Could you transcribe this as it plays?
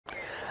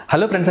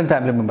Hello friends and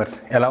family members,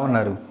 ఎలా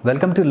ఉన్నారు?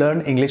 Welcome to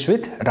learn English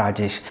with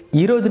Rajesh.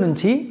 ఈ రోజు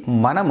నుంచి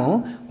మనము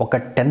ఒక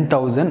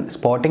 10,000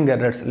 స్పాటింగ్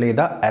ఎర్రర్స్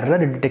లేదా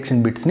ఎర్రర్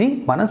డిటెక్షన్ బిట్స్ని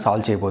మనం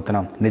సాల్వ్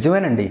చేయబోతున్నాం.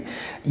 నిజమేనండి.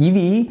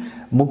 ఇవి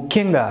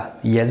ముఖ్యంగా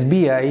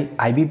SBI,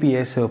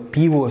 IBPS,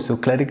 POs,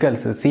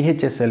 క్లరికల్స్,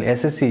 CHSL,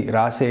 SSC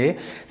రాసే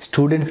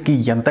స్టూడెంట్స్కి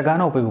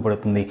ఎంతగానో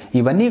ఉపయోగపడుతుంది.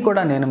 ఇవన్నీ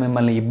కూడా నేను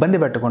మిమ్మల్ని ఇబ్బంది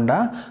పెట్టకుండా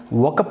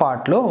ఒక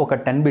పార్ట్లో ఒక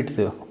 10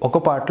 బిట్స్, ఒక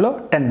పార్ట్లో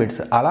 10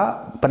 బిట్స్, అలా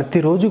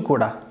ప్రతిరోజు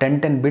కూడా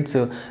 10 బిట్స్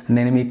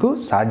నేను మీకు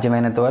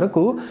సాధ్యమైనంత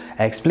వరకు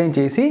ఎక్స్ప్లెయిన్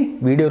చేసి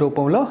వీడియో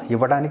రూపంలో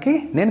ఇవ్వడానికి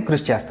నేను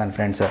కృషి చేస్తాను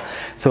ఫ్రెండ్స్.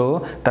 సో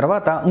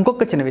తర్వాత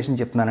ఇంకొక చిన్న విషయం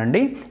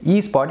చెప్తున్నానండి. ఈ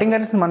స్పాటింగ్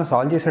ఎర్రర్స్ని మనం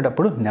సాల్వ్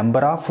చేసేటప్పుడు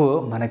నెంబర్ ఆఫ్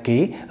మనకి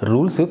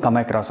రూల్స్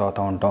క్రాస్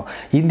అవుతూ ఉంటాం.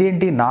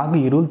 ఇదేంటి, నాకు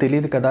ఈ రూల్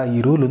తెలియదు కదా, ఈ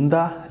రూల్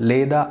ఉందా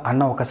లేదా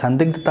అన్న ఒక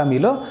సందిగ్ధత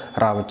మీలో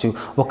రావచ్చు.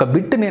 ఒక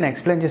బిట్ నేను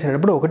ఎక్స్ప్లెయిన్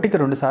చేసేటప్పుడు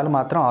 1-2 సార్లు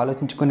మాత్రం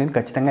ఆలోచించుకొని నేను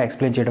ఖచ్చితంగా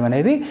ఎక్స్ప్లెయిన్ చేయడం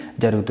అనేది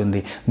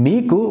జరుగుతుంది.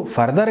 మీకు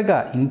ఫర్దర్గా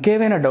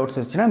ఇంకేమైనా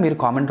డౌట్స్ వచ్చినా మీరు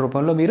కామెంట్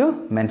రూపంలో మీరు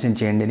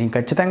మెన్షన్ చేయండి. నేను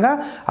ఖచ్చితంగా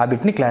ఆ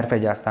బిట్ని క్లారిఫై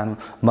చేస్తాను.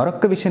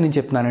 మరొక విషయం నేను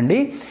చెప్తున్నానండి,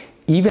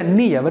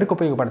 ఇవన్నీ ఎవరికి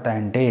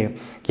ఉపయోగపడతాయంటే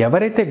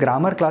ఎవరైతే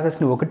గ్రామర్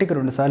క్లాసెస్ని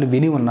 1-2 సార్లు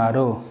విని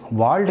ఉన్నారో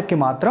వాళ్ళకి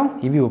మాత్రం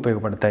ఇవి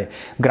ఉపయోగపడతాయి.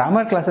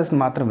 గ్రామర్ క్లాసెస్ని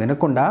మాత్రం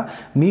వినకుండా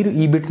మీరు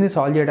ఈ బిట్స్ని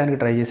సాల్వ్ చేయడానికి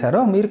ట్రై చేశారో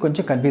మీరు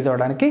కొంచెం కన్ఫ్యూజ్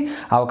అవ్వడానికి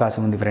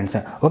అవకాశం ఉంది ఫ్రెండ్స్.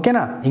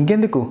 ఓకేనా?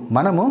 ఇంకెందుకు,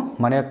 మనము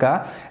మన యొక్క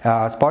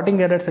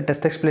స్పాటింగ్ ఎర్రర్స్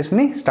టెస్ట్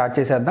ఎక్స్ప్లెనేషన్ని స్టార్ట్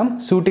చేసేద్దాం,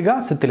 సూటిగా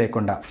సుత్తి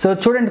లేకుండా. సో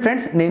చూడండి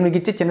ఫ్రెండ్స్, నేను మీకు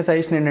ఇచ్చే చిన్న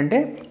సజెషన్ ఏంటంటే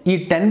ఈ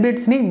 10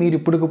 బిట్స్ని మీరు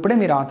ఇప్పుడిప్పుడే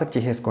మీరు ఆన్సర్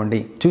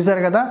చేసేసుకోండి.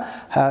 చూసారు కదా,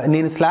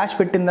 నేను స్లాష్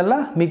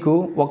పెట్టిందల్లా మీకు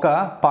ఒక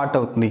పార్ట్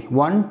అవుతుంది.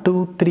 1 2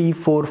 3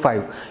 4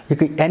 5.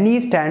 ఇక any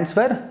stands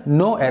for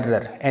no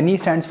error. Any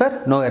stands for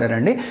no error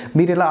అండి.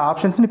 మీరు ఇలా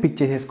ఆప్షన్స్ని పిక్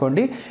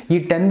చేసేసుకోండి. ఈ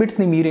 10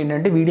 బిట్స్ని మీరు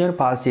ఏంటంటే వీడియోని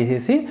పాస్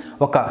చేసేసి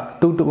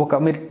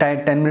మీరు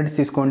 10 మినిట్స్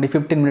తీసుకోండి,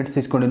 15 మినిట్స్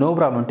తీసుకోండి, no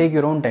problem, take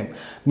your own time.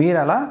 మీరు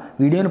అలా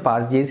వీడియోని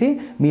పాస్ చేసి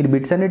మీరు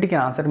బిట్స్ అన్నిటికీ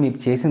ఆన్సర్ మీరు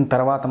చేసిన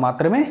తర్వాత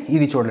మాత్రమే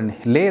ఇది చూడండి.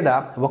 లేదా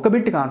ఒక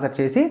బిట్కి ఆన్సర్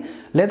చేసి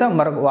లేదా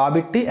మరొక ఆ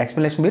బిట్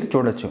ఎక్స్ప్లెనేషన్ మీరు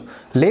చూడొచ్చు.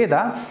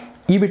 లేదా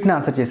ఈ బిట్ని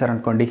ఆన్సర్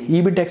చేశారనుకోండి, ఈ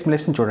బిట్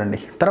ఎక్స్ప్లెనేషన్ చూడండి,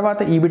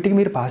 తర్వాత ఈ బిట్కి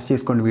మీరు పాస్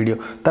చేసుకోండి వీడియో,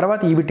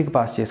 తర్వాత ఈ బిట్కి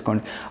పాస్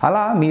చేసుకోండి.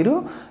 అలా మీరు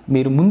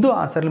ముందు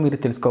ఆన్సర్లు మీరు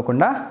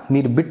తెలుసుకోకుండా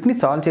మీరు బిట్ని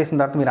సాల్వ్ చేసిన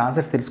తర్వాత మీరు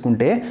ఆన్సర్స్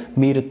తెలుసుకుంటే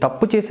మీరు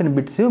తప్పు చేసిన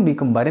బిట్స్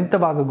మీకు మరింత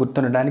బాగా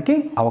గుర్తుండడానికి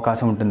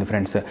అవకాశం ఉంటుంది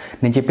ఫ్రెండ్స్.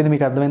 నేను చెప్పింది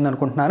మీకు అర్థమైంది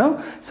అనుకుంటున్నాను.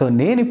 సో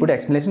నేను ఇప్పుడు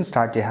ఎక్స్ప్లెనేషన్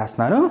స్టార్ట్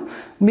చేసేస్తున్నాను.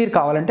 మీరు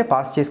కావాలంటే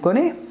పాస్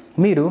చేసుకొని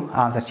మీరు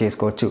ఆన్సర్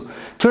చేసుకోవచ్చు.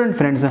 చూడండి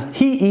friends,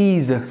 he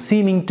is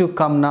seaming to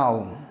come now.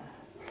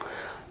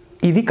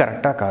 ఇది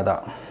కరెక్టా కాదా?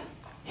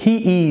 He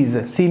is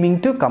seaming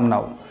to come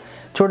now.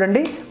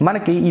 చూడండి,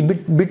 మనకి ఈ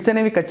బిట్స్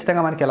అనేవి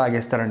ఖచ్చితంగా మనకి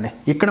ఎలాగేస్తారండి.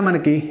 ఇక్కడ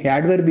మనకి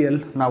యాడ్వర్బియల్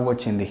నవ్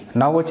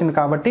వచ్చింది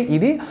కాబట్టి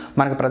ఇది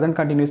మనకి ప్రజెంట్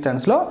కంటిన్యూస్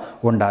టెన్స్లో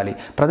ఉండాలి.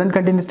 ప్రజెంట్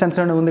కంటిన్యూస్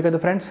టెన్స్లోనే ఉంది కదా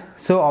ఫ్రెండ్స్.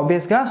 సో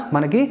ఆబ్వియస్గా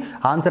మనకి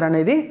ఆన్సర్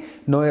అనేది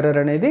నో ఎర్రర్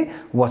అనేది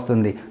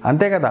వస్తుంది.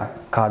 అంతే కదా?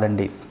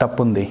 కాదండి,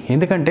 తప్పుంది.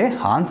 ఎందుకంటే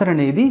ఆన్సర్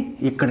అనేది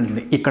ఇక్కడ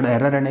ఉంది. ఇక్కడ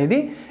ఎర్రర్ అనేది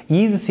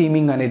ఈజ్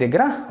సీమింగ్ అనే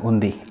దగ్గర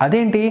ఉంది.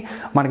 అదేంటి,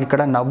 మనకి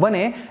ఇక్కడ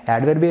నవ్వనే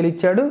యాడ్వర్బియల్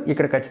ఇచ్చాడు.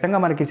 ఇక్కడ ఖచ్చితంగా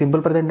మనకి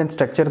సింపుల్ ప్రజెంట్ టెన్స్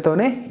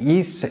స్ట్రక్చర్తోనే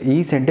ఈ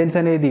సెంటెన్స్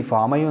అనేది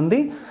ఫామ్ అయి ఉంది.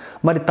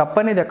 మరి తప్పు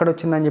అనేది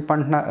ఎక్కడొచ్చిందని చెప్పి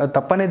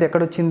తప్పు అనేది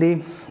ఎక్కడొచ్చింది?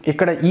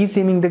 ఇక్కడ ఈ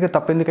సీమింగ్ దగ్గర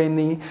తప్పు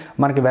ఎందుకైంది?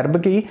 మనకి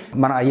వెర్బ్కి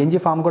మన ఐఎన్జీ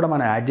ఫామ్ కూడా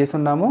మనం యాడ్ చేసి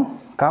ఉన్నాము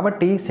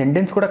కాబట్టి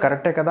సెంటెన్స్ కూడా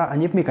కరెక్టే కదా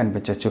అని చెప్పి మీకు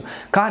అనిపించవచ్చు.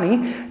 కానీ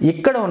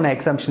ఇక్కడ ఉన్న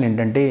ఎక్సెప్షన్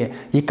ఏంటంటే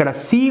ఇక్కడ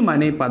సీమ్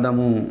అనే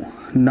పదము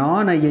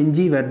నాన్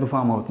ఐఎన్జీ వెర్బ్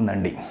ఫామ్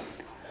అవుతుందండి.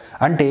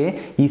 అంటే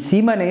ఈ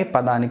సీమ్ అనే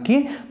పదానికి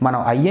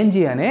మనం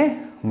ఐఎన్జీ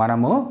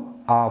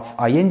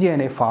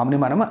అనే ఫామ్ని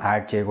మనము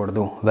యాడ్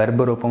చేయకూడదు,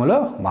 వెర్బ్ రూపంలో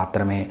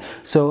మాత్రమే.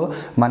 సో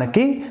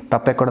మనకి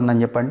తప్పు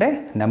ఎక్కడుందని చెప్పంటే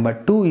number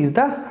 2 is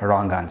the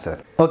wrong answer.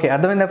 Okay,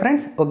 అర్థమైందా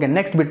ఫ్రెండ్స్? ఓకే,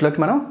 నెక్స్ట్ బిట్లోకి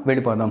మనం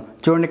వెళ్ళిపోదాం.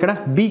 చూడండి, ఇక్కడ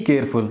be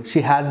careful, she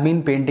has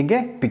been painting A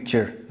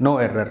picture, no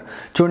error.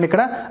 చూడండి,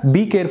 ఇక్కడ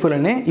బీ కేర్ఫుల్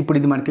అనే ఇప్పుడు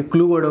ఇది మనకి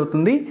క్లూ వర్డ్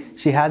అవుతుంది.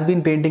 She has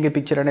been painting A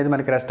picture అనేది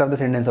మనకి రెస్ట్ ఆఫ్ ద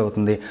సెంటెన్స్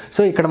అవుతుంది.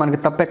 సో ఇక్కడ మనకి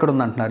తప్పు ఎక్కడ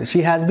ఉంది అంటున్నారు.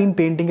 She has been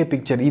painting A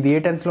picture, ఇది ఏ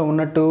టెన్స్లో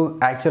ఉన్నట్టు?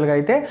 యాక్చువల్గా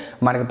అయితే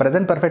మనకి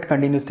ప్రజెంట్ పర్ఫెక్ట్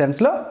కంటిన్యూస్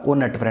టెన్స్లో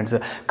ఉన్నట్టు ఫ్రెండ్స్.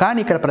 కానీ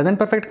ఇక్కడ ప్రజెంట్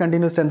పర్ఫెక్ట్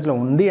కంటిన్యూస్ టెన్స్లో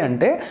ఉంది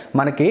అంటే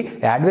మనకి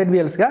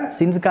యాడ్వర్బియల్స్గా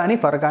సిన్స్ కానీ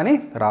ఫర్ కానీ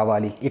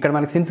రావాలి. ఇక్కడ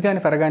మనకి సిన్స్ కానీ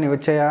ఫర్ కానీ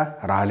వచ్చాయా?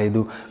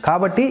 రాలేదు.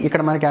 కాబట్టి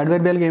ఇక్కడ మనకి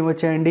యాడ్వర్బియల్గా ఏమి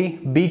వచ్చాయండి?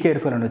 బీ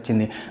కేర్ఫుల్ అని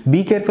వచ్చింది.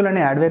 బీ కేర్ఫుల్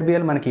అనే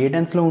యాడ్వర్బియల్ మనకి ఏ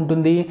టెన్స్లో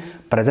ఉంటుంది?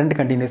 ప్రజెంట్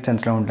కంటిన్యూస్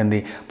టెన్స్లో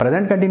ఉంటుంది.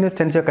 ప్రజెంట్ కంటిన్యూస్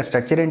టెన్స్ యొక్క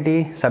స్ట్రక్చర్ ఏంటి?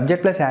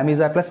 Subject plus am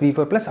is are plus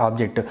V4 plus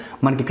object.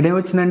 మనకి ఇక్కడే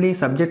వచ్చిందండి,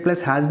 subject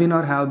plus has been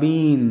or have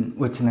been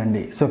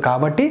వచ్చిందండి. సో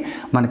కాబట్టి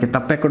మనకి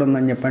తప్పు ఎక్కడ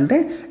ఉందని చెప్పంటే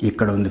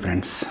ఇక్కడ ఉంది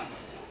friends.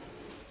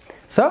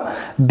 So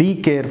be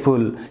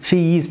careful, she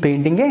is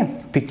painting A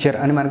picture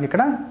అని మనకి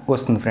ఇక్కడ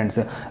వస్తుంది friends.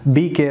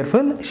 Be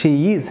careful, she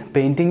is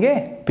painting A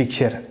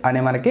picture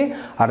అనే మనకి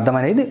అర్థం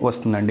అనేది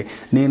వస్తుందండి.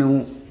 నేను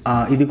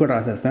ఇది కూడా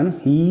రాసేస్తాను.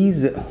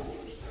 ఈజ్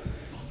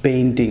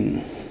పెయింటింగ్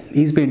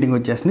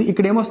వచ్చేస్తుంది.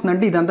 ఇక్కడ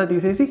ఏమొస్తుందంటే ఇదంతా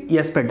తీసేసి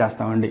yes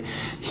పెట్టేస్తామండి.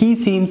 He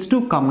seems to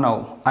come now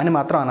అని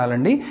మాత్రం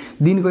అనాలండి.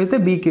 దీనికి అయితే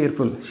be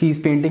careful, she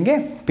is painting A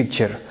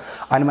picture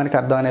అని మనకి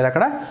అర్థం అనేది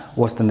అక్కడ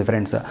వస్తుంది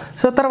ఫ్రెండ్స్.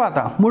 సో తర్వాత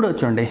 3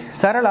 వచ్చండి,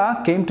 సరళ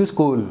came to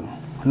school,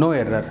 no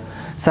error.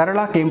 సరళ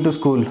came to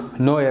school,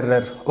 no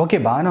error. Okay,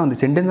 బాగానే ఉంది,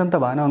 సెంటెన్స్ అంతా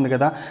బాగానే ఉంది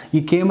కదా. ఈ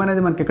కేమ్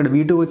అనేది మనకి ఇక్కడ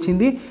V2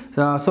 వచ్చింది.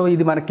 సో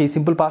ఇది మనకి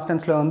సింపుల్ పాస్ట్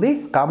టెన్స్లో ఉంది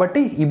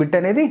కాబట్టి ఈ బిట్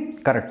అనేది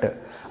కరెక్ట్.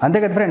 అంతే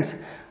కదా ఫ్రెండ్స్.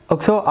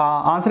 సో ఆ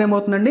ఆన్సర్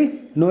ఏమవుతుందండి,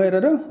 నో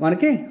ఎర్రర్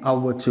మనకి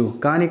అవ్వచ్చు.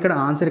 కానీ ఇక్కడ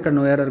ఆన్సర్ ఇక్కడ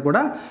నో ఎర్రర్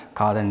కూడా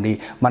కాదండి.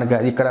 మనకి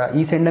ఇక్కడ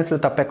ఈ సెంటెన్స్లో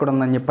తప్పు ఎక్కడ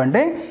ఉందని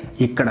చెప్పంటే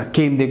ఇక్కడ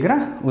కేమ్ దగ్గర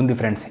ఉంది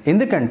ఫ్రెండ్స్.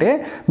 ఎందుకంటే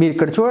మీరు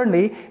ఇక్కడ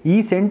చూడండి, ఈ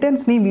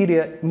సెంటెన్స్ని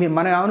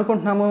మనం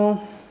ఏమనుకుంటున్నాము,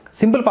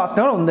 సింపుల్ పాస్ట్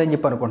టెన్స్లో ఉందని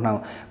చెప్పి అనుకుంటున్నాము.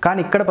 కానీ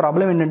ఇక్కడ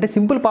ప్రాబ్లం ఏంటంటే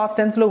సింపుల్ పాస్ట్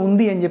టెన్స్లో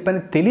ఉంది అని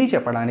చెప్పని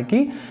తెలియచెప్పడానికి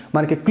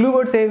మనకి క్లూ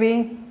వర్డ్స్ ఏవి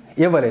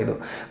ఇవ్వలేదు.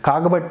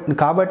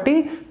 కాబట్టి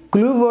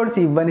క్లూ వర్డ్స్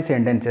ఇవ్వని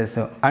సెంటెన్సెస్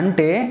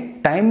అంటే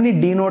టైంని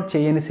డీనోట్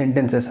చేయని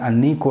సెంటెన్సెస్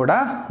అన్నీ కూడా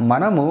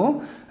మనము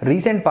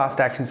రీసెంట్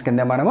పాస్ట్ యాక్షన్స్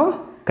కింద మనము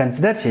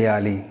కన్సిడర్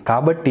చేయాలి.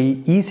 కాబట్టి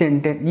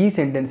ఈ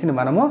సెంటెన్స్ని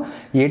మనము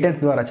ఏ టెన్స్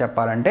ద్వారా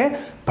చెప్పాలంటే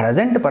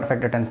ప్రజెంట్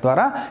పర్ఫెక్ట్ టెన్స్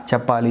ద్వారా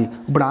చెప్పాలి.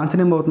 ఇప్పుడు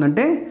ఆన్సర్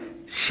ఏమవుతుందంటే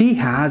she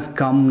has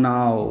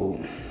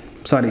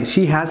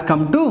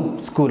come to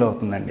school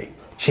అవుతుందండి.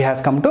 She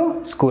has come to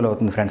school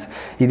అవుతుంది ఫ్రెండ్స్.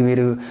 ఇది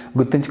మీరు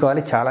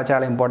గుర్తుంచుకోవాలి, చాలా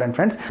చాలా important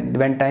friends.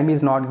 When time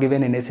is not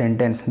given in a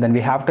sentence then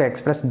we have to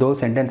express those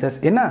sentences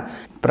in a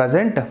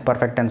present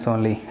perfect tense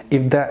only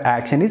if the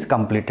action is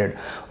completed.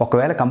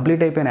 ఒకవేళ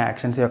complete అయిపోయిన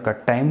actions యొక్క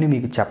టైంని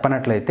మీకు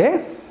చెప్పనట్లయితే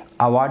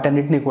ఆ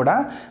వాటన్నిటిని కూడా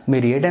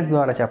మీరు ఏ టెన్స్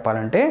ద్వారా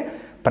చెప్పాలంటే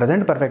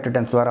ప్రజెంట్ పర్ఫెక్ట్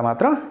టెన్స్ ద్వారా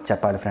మాత్రం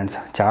చెప్పాలి ఫ్రెండ్స్.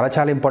 చాలా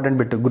చాలా ఇంపార్టెంట్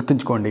బిట్,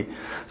 గుర్తుంచుకోండి.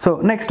 So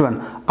next one,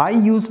 I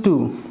use to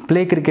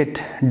play cricket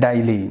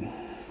daily.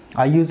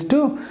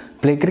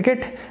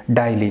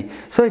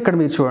 So ఇక్కడ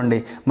మీరు చూడండి,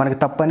 మనకి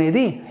తప్పు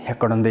అనేది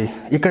ఎక్కడుంది,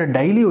 ఇక్కడ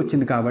డైలీ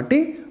వచ్చింది కాబట్టి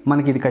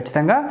మనకి ఇది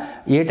ఖచ్చితంగా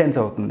ఏ టెన్స్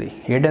అవుతుంది.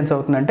 ఏ టెన్స్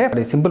అవుతుందంటే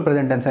సింపుల్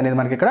ప్రెజెంట్ టెన్స్ అనేది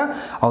మనకి ఇక్కడ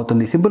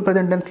అవుతుంది. సింపుల్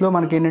ప్రెజెంట్ టెన్స్లో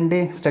మనకి ఏంటంటే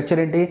స్ట్రక్చర్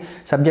ఏంటి,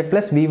 subject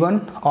plus V1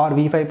 are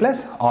V5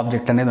 plus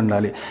object అనేది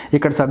ఉండాలి.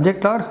 ఇక్కడ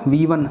సబ్జెక్ట్ ఆర్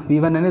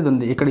V1 అనేది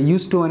ఉంది. ఇక్కడ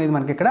యూస్ టు అనేది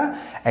మనకి ఇక్కడ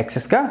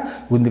ఎక్సెస్గా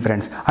ఉంది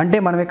ఫ్రెండ్స్. అంటే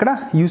మనం ఇక్కడ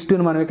యూస్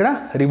టుని మనం ఇక్కడ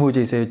రిమూవ్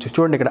చేసేయచ్చు.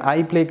 చూడండి, ఇక్కడ I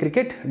play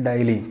cricket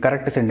daily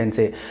correct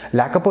సెంటెన్సే.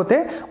 లేకపోతే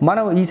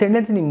మనం ఈ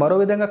సెంటెన్స్ని మరో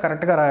విధంగా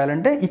కరెక్ట్గా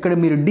రాయాలంటే ఇక్కడ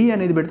మీరు D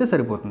అనేది పెడితే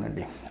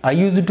సరిపోతుందండి. I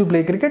use to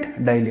play cricket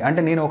daily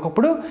అంటే నేను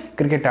ఒకప్పుడు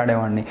క్రికెట్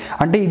ఆడేవాడిని.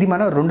 అంటే ఇది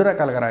మనం రెండు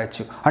రకాలుగా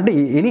రాయొచ్చు. అంటే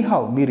ఎనీహౌ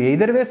మీరు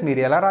ఎయిదర్ వేస్ మీరు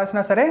ఎలా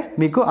రాసినా సరే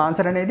మీకు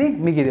ఆన్సర్ అనేది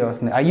మీకు ఇదే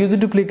వస్తుంది. I use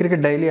to play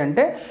cricket daily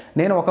అంటే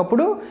నేను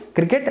ఒకప్పుడు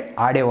క్రికెట్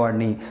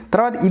ఆడేవాడిని.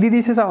 తర్వాత ఇది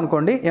తీసేసాం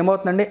అనుకోండి,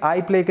 ఏమవుతుందండి, ఐ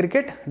ప్లే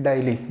క్రికెట్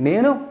డైలీ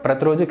నేను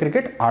ప్రతిరోజు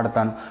క్రికెట్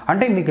ఆడతాను.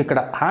 అంటే మీకు ఇక్కడ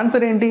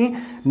ఆన్సర్ ఏంటి,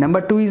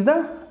 నెంబర్ 2 ఈజ్ ద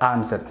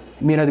ఆన్సర్.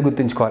 మీరు అది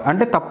గుర్తుంచుకోవాలి.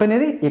 అంటే తప్పు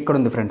అనేది ఇక్కడ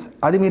ఉంది ఫ్రెండ్స్,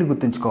 అది మీరు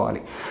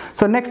గుర్తుంచుకోవాలి.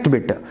 సో నెక్స్ట్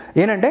బిట్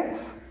ఏంటంటే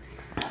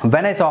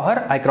when I saw her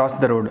I cross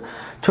the road.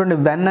 చూడండి,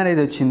 వెన్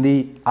అనేది వచ్చింది,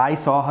 ఐ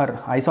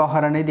సా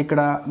హర్ అనేది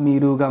ఇక్కడ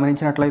మీరు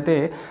గమనించినట్లయితే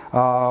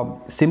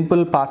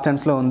సింపుల్ పాస్ట్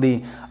టెన్స్లో ఉంది.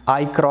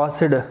 ఐ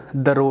క్రాస్డ్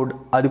ద రోడ్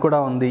అది కూడా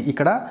ఉంది.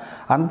 ఇక్కడ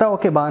అంతా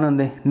ఓకే, బాగానే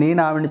ఉంది.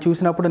 నేను ఆవిడని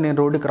చూసినప్పుడు నేను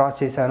రోడ్డు క్రాస్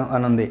చేశాను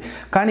అని ఉంది.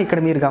 కానీ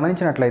ఇక్కడ మీరు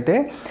గమనించినట్లయితే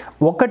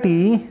ఒకటి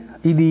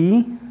ఇది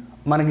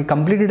మనకి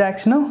కంప్లీటెడ్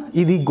యాక్షన్,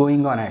 ఇది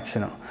గోయింగ్ ఆన్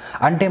యాక్షన్.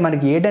 అంటే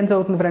మనకి ఏ టెన్స్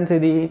అవుతుంది ఫ్రెండ్స్,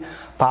 ఇది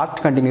పాస్ట్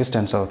కంటిన్యూస్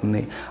టెన్స్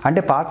అవుతుంది.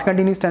 అంటే పాస్ట్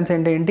కంటిన్యూస్ టెన్స్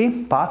అంటే ఏంటి,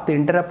 పాస్ట్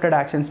ఇంటరప్టెడ్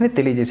యాక్షన్స్ని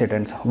తెలియజేసే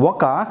టెన్స్.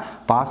 ఒక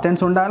పాస్ట్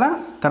టెన్స్ ఉండాలా,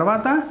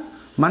 తర్వాత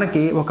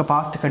మనకి ఒక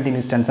పాస్ట్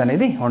కంటిన్యూస్ టెన్స్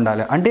అనేది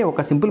ఉండాలి. అంటే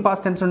ఒక సింపుల్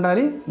పాస్ట్ టెన్స్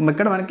ఉండాలి,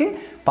 ఇక్కడ మనకి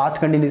పాస్ట్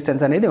కంటిన్యూస్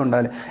టెన్స్ అనేది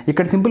ఉండాలి.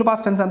 ఇక్కడ సింపుల్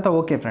పాస్ట్ టెన్స్ అంతా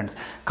ఓకే ఫ్రెండ్స్,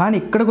 కానీ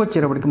ఇక్కడికి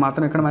వచ్చేటప్పటికి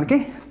మాత్రం ఇక్కడ మనకి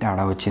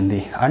తేడా వచ్చింది.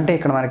 అంటే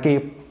ఇక్కడ మనకి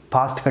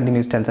పాస్ట్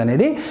కంటిన్యూస్ టెన్స్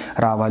అనేది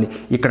రావాలి.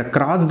 ఇక్కడ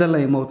క్రాస్ డల్లో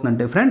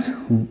ఏమవుతుందంటే ఫ్రెండ్స్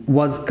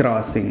వాజ్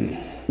క్రాసింగ్.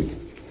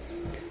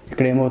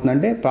 ఇక్కడ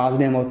ఏమవుతుందంటే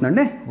పాస్ట్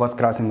ఏమవుతుందంటే వాజ్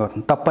క్రాసింగ్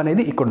అవుతుంది. తప్పు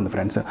అనేది ఇక్కడ ఉంది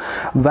friends.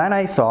 When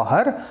I saw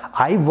her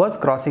I was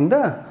crossing the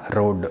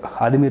road,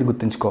 అది మీరు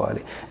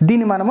గుర్తుంచుకోవాలి.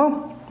 దీన్ని మనము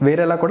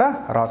వేరేలా కూడా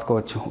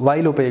రాసుకోవచ్చు,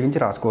 వైల్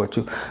ఉపయోగించి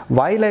రాసుకోవచ్చు.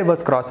 While I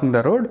was crossing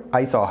the road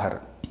I saw her,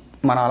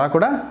 మనం అలా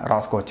కూడా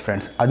రాసుకోవచ్చు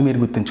ఫ్రెండ్స్. అది మీరు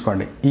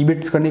గుర్తుంచుకోండి. ఈ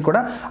బిట్స్ కొన్ని కూడా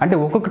అంటే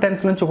ఒక్కొక్క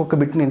టెన్స్ నుంచి ఒక్కొక్క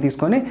బిట్ నేను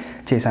తీసుకొని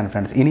చేశాను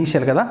ఫ్రెండ్స్,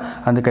 ఇనీషియల్ కదా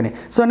అందుకని.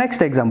 సో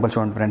నెక్స్ట్ ఎగ్జాంపుల్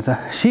చూడండి friends,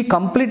 she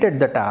completed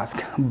the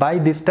task by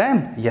this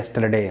time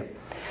yesterday.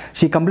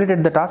 She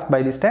completed the task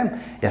by this time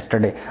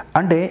yesterday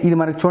అంటే ఇది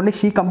మనకి చూడండి,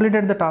 షీ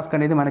కంప్లీటెడ్ ద టాస్క్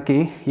అనేది మనకి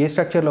ఏ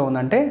స్ట్రక్చర్లో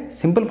ఉందంటే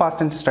సింపుల్ పాస్ట్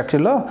టెన్స్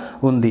స్ట్రక్చర్లో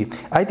ఉంది.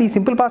 అయితే ఈ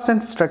సింపుల్ పాస్ట్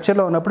టెన్స్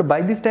స్ట్రక్చర్లో ఉన్నప్పుడు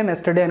బై దిస్ టైమ్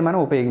ఎస్టర్డే అని మనం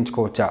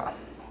ఉపయోగించుకోవచ్చా,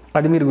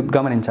 అది మీరు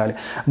గమనించాలి.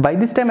 బై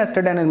దిస్ టైమ్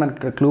ఎస్టర్డే అనేది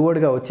మనకి క్లూ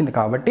వర్డ్గా వచ్చింది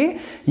కాబట్టి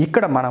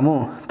ఇక్కడ మనము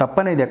తప్పు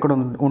అనేది ఎక్కడ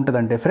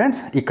ఉంటుందంటే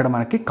ఫ్రెండ్స్, ఇక్కడ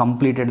మనకి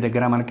కంప్లీటెడ్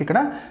దగ్గర మనకి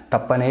ఇక్కడ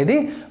తప్పు అనేది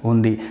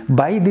ఉంది.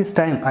 బై దిస్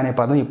టైమ్ అనే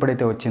పదం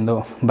ఎప్పుడైతే వచ్చిందో,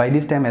 బై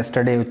దిస్ టైమ్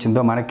ఎస్టర్డే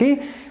వచ్చిందో మనకి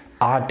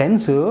ఆ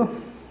టెన్స్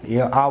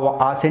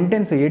ఆ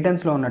సెంటెన్స్ ఏ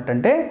టెన్స్లో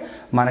ఉన్నట్టంటే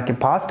మనకి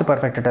పాస్ట్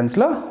పర్ఫెక్ట్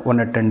టెన్స్లో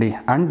ఉన్నట్టండి.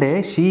 అంటే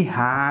she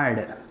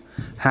had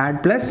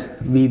plus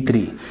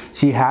V3,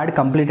 she had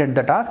completed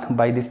the task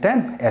by this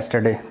time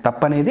yesterday.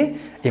 తప్పు అనేది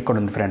ఇక్కడ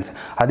ఉంది ఫ్రెండ్స్,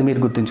 అది మీరు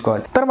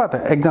గుర్తుంచుకోవాలి. తర్వాత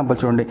ఎగ్జాంపుల్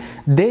చూడండి,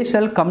 they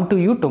shall come to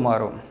you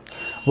tomorrow.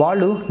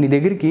 వాళ్ళు నీ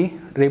దగ్గరికి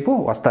రేపు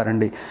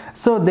వస్తారండి.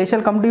 So they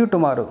shall come to you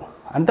tomorrow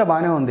అంతా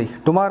బాగానే ఉంది.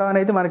 టుమారో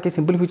అనేది మనకి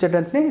సింపుల్ ఫ్యూచర్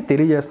టెన్స్ని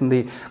తెలియజేస్తుంది.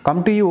 కమ్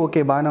టు యూ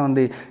ఓకే బాగానే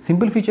ఉంది.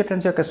 సింపుల్ ఫ్యూచర్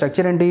టెన్స్ యొక్క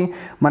స్ట్రక్చర్ ఏంటి,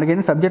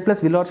 మనకేంటి subject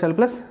plus will or shall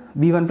plus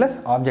V1 plus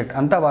object,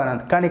 అంతా బాగానే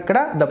ఉంది. కానీ ఇక్కడ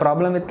the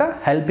problem with the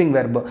helping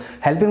verb.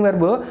 Helping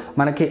verb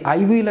మనకి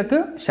ఐవీలకు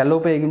షెల్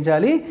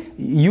ఉపయోగించాలి,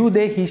 యూ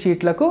దే హీ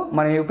షీట్లకు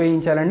మనం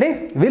ఉపయోగించాలండి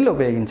విల్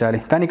ఉపయోగించాలి.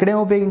 కానీ ఇక్కడ ఏం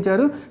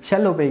ఉపయోగించారు,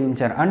 షెల్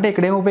ఉపయోగించారు. అంటే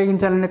ఇక్కడ ఏం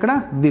ఉపయోగించాలండి, ఇక్కడ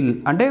విల్,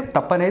 అంటే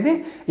తప్పు అనేది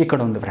ఇక్కడ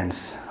ఉంది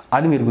ఫ్రెండ్స్,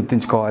 అది మీరు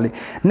గుర్తుంచుకోవాలి.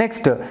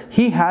 Next,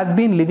 he has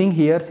been living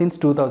here since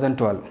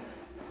 2012.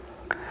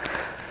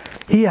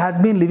 He has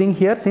been living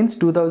here since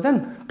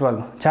 2012.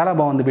 చాలా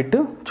బాగుంది బిట్.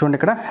 చూడండి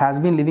ఇక్కడ has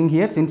been living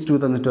here since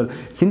 2012.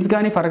 Since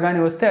కానీ ఫర్ కానీ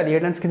వస్తే అది ఏ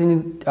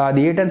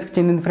టెన్స్కి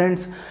చెందింది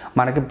ఫ్రెండ్స్,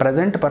 మనకి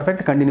ప్రజెంట్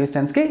పర్ఫెక్ట్ కంటిన్యూస్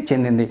టెన్స్కి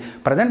చెందింది.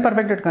 ప్రజెంట్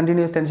పర్ఫెక్ట్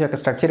కంటిన్యూస్ టెన్స్ యొక్క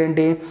స్ట్రక్చర్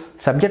ఏంటి,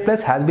 subject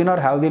plus has been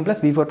or have been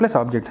plus V4 plus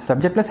object.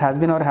 Subject plus has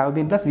been or have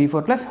been plus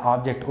V4 plus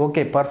object.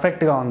 Okay,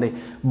 పర్ఫెక్ట్గా ఉంది,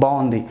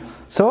 బాగుంది.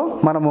 So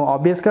మనము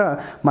ఆబ్వియస్గా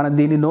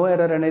దీన్ని no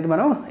error అనేది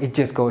మనం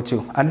ఇచ్చేసుకోవచ్చు,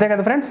 అంతే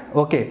కదా ఫ్రెండ్స్.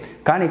 ఓకే,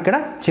 కానీ ఇక్కడ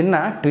చిన్న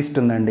ట్విస్ట్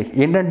ఉందండి.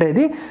 ఏంటంటే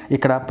ఇది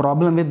ఇక్కడ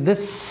problem with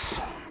this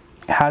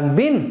has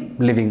been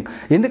living.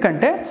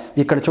 ఎందుకంటే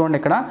ఇక్కడ చూడండి,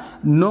 ఇక్కడ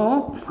నో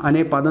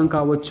అనే పదం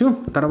కావచ్చు,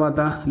 తర్వాత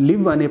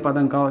లివ్ అనే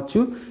పదం కావచ్చు,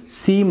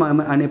 సీమ్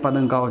అనే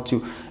పదం కావచ్చు,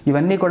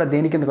 ఇవన్నీ కూడా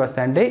దేని కిందకి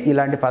వస్తాయంటే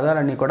ఇలాంటి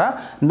పదాలన్నీ కూడా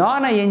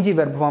నాన్ ఐఎన్జీ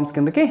వెర్బ్ ఫామ్స్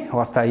కిందకి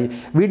వస్తాయి.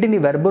 వీటిని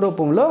వెర్బ్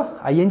రూపంలో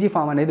ఐఎన్జీ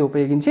ఫామ్ అనేది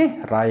ఉపయోగించి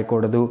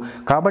రాయకూడదు.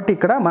 కాబట్టి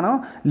ఇక్కడ మనం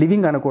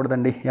living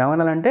అనకూడదండి,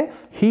 ఏమనాలంటే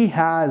he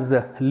has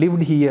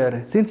lived here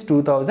since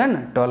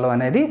 2012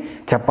 అనేది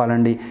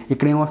చెప్పాలండి.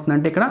 ఇక్కడ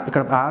ఏమొస్తుందంటే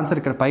ఇక్కడ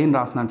ఆన్సర్ ఇక్కడ పైన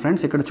రాస్తున్నాను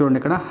ఫ్రెండ్స్. ఇక్కడ చూడండి,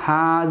 ఇక్కడ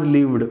has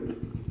lived,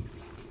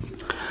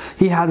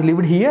 he has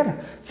lived here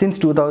since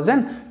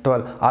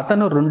 2012.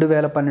 అతను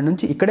 2012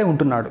 నుంచి ఇక్కడే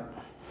ఉంటున్నాడు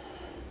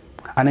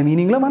అనే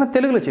మీనింగ్లో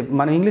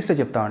మనం ఇంగ్లీష్లో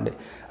చెప్తామండి.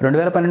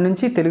 2012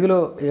 నుంచి తెలుగులో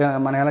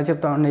మనం ఎలా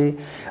చెప్తామండి,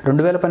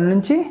 2012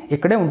 నుంచి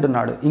ఇక్కడే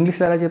ఉంటున్నాడు.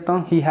 ఇంగ్లీష్లో ఎలా చెప్తాం,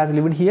 he has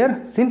lived here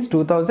since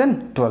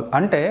 2012.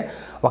 అంటే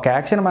ఒక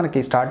యాక్షన్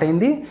మనకి స్టార్ట్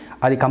అయింది,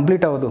 అది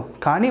కంప్లీట్ అవ్వదు,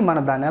 కానీ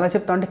మనం దాన్ని ఎలా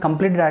చెప్తాం అంటే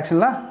కంప్లీటెడ్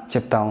యాక్షన్లా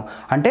చెప్తాము.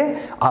 అంటే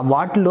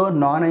వాటిలో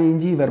నాన్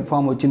ఐఎన్జీ వెర్బ్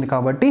ఫామ్ వచ్చింది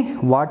కాబట్టి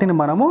వాటిని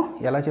మనము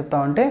ఎలా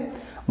చెప్తామంటే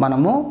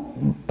మనము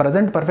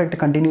ప్రజెంట్ పర్ఫెక్ట్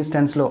కంటిన్యూస్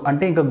టెన్స్లో,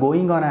 అంటే ఇంకా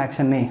గోయింగ్ ఆన్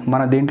యాక్షన్ని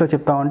మన దేంట్లో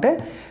చెప్తామంటే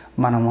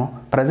మనము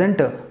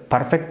ప్రజెంట్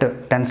పర్ఫెక్ట్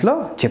టెన్స్లో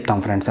చెప్తాం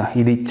ఫ్రెండ్స్.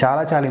 ఇది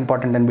చాలా చాలా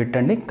ఇంపార్టెంట్ అని బిట్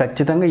అండి.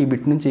 ఖచ్చితంగా ఈ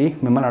బిట్ నుంచి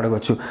మిమ్మల్ని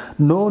అడగొచ్చు,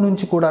 నో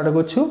నుంచి కూడా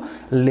అడగొచ్చు,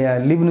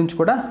 లివ్ నుంచి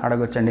కూడా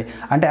అడగొచ్చు అండి.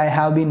 అంటే I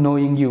have been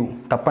knowing you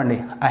తప్పండి,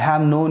 ఐ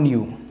హ్యావ్ నోన్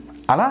యూ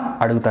అలా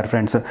అడుగుతారు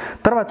ఫ్రెండ్స్.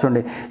 తర్వాత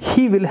చూడండి,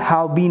 he will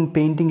have been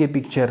painting A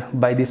picture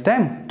by this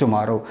time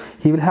tomorrow.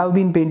 He will have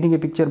been painting A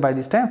picture by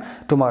this time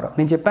tomorrow.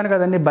 నేను చెప్పాను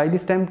కదండి, by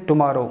this time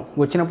tomorrow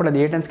వచ్చినప్పుడు అది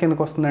ఏ tense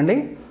కిందకి వస్తుందండి,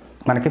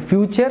 మనకి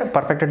ఫ్యూచర్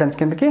పర్ఫెక్ట్ టెన్స్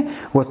కిందకి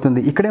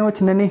వస్తుంది. ఇక్కడేం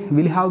వచ్చిందండి,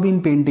 will have been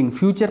painting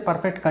future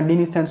perfect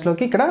continuous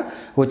టెన్స్లోకి ఇక్కడ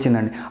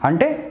వచ్చిందండి,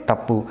 అంటే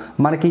తప్పు.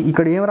 మనకి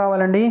ఇక్కడ ఏం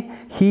రావాలండి,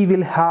 హీ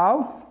విల్ హ్యావ్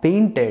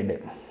పెయింటెడ్,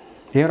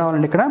 ఏం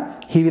రావాలండి ఇక్కడ,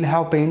 హీ విల్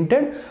హ్యావ్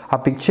పెయింటెడ్ ఆ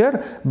picture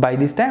by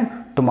this time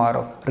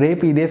tomorrow.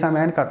 రేపు ఇదే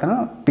సమయానికి అతను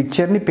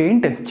పిక్చర్ని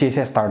పెయింట్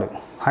చేసేస్తాడు,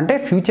 అంటే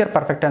ఫ్యూచర్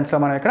పర్ఫెక్ట్ టెన్స్లో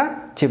మనం ఇక్కడ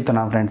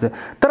చెప్తున్నాం ఫ్రెండ్స్.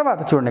 తర్వాత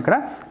చూడండి, ఇక్కడ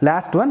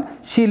last one,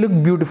 she look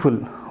beautiful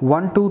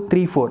 1 2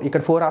 3 4.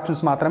 ఇక్కడ 4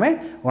 ఆప్షన్స్ మాత్రమే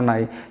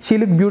ఉన్నాయి. షీ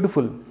లుక్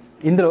బ్యూటిఫుల్,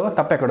 ఇందులో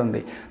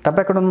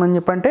తప్పెక్కడుందని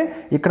చెప్పంటే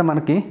ఇక్కడ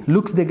మనకి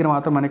లుక్స్ దగ్గర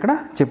మాత్రం మనం ఇక్కడ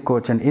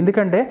చెప్పుకోవచ్చండి.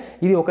 ఎందుకంటే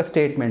ఇది ఒక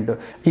స్టేట్మెంట్.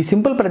 ఈ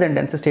సింపుల్ ప్రెజెంట్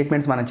టెన్స్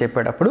స్టేట్మెంట్స్ మనం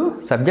చెప్పేటప్పుడు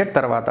సబ్జెక్ట్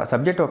తర్వాత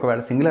సబ్జెక్ట్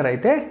ఒకవేళ సింగులర్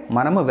అయితే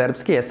మనము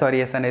వెర్బ్స్కి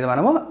SRES అనేది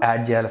మనము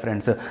యాడ్ చేయాలి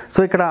ఫ్రెండ్స్. సో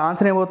ఇక్కడ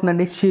ఆన్సర్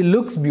ఏమవుతుందండి, she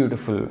looks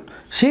beautiful,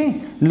 she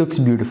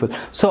looks beautiful.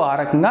 So ఆ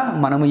రకంగా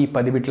మనము ఈ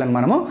 10 బిట్లను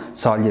మనము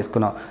సాల్వ్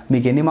చేసుకున్నాం.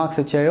 మీకు ఎన్ని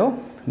మార్క్స్ వచ్చాయో,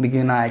 మీకు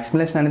నా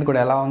ఎక్స్ప్లెనేషన్ అనేది కూడా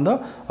ఎలా ఉందో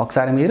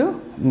ఒకసారి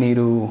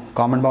మీరు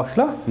కామెంట్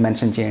బాక్స్లో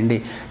మెన్షన్ చేయండి.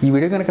 ఈ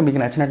వీడియో కనుక మీకు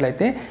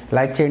నచ్చినట్లయితే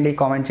లైక్ చేయండి,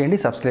 కామెంట్ చేయండి,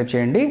 సబ్స్క్రైబ్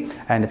చేయండి.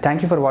 And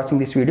thank you for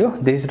watching this video.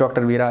 This is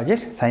doctor V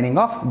Rajesh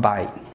signing off. Bye.